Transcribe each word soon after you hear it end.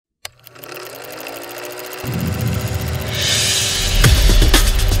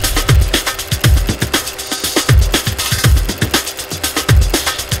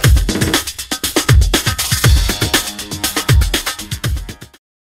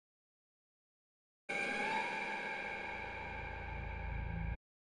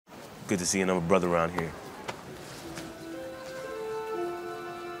good to see another brother around here.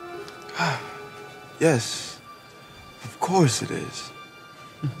 Yes, of course it is.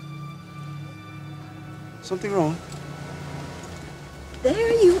 Something wrong?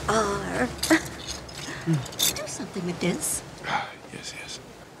 There you are. Do something with this. Yes, yes.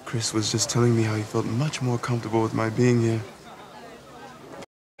 Chris was just telling me how he felt much more comfortable with my being here.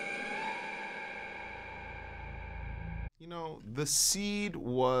 You know, The Seed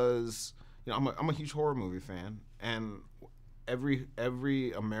was, you know, I'm a huge horror movie fan, and every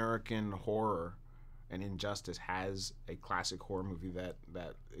American horror and injustice has a classic horror movie that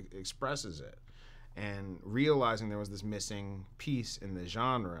expresses it. And realizing there was this missing piece in the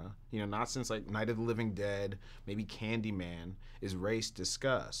genre, you know, not since like Night of the Living Dead, maybe Candyman, is race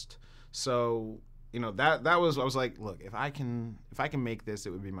discussed. So, you know, that was, I was like, look, if I can make this, it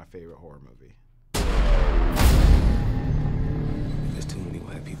would be my favorite horror movie. There's too many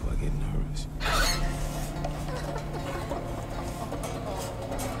white people are getting nervous.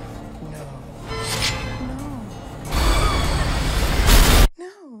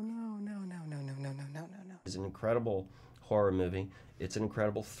 It's an incredible horror movie. It's an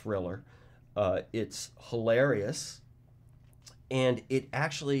incredible thriller. It's hilarious, and it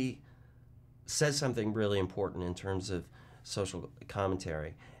actually says something really important in terms of social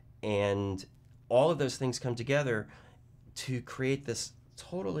commentary. And all of those things come together to create this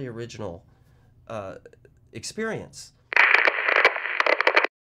totally original experience.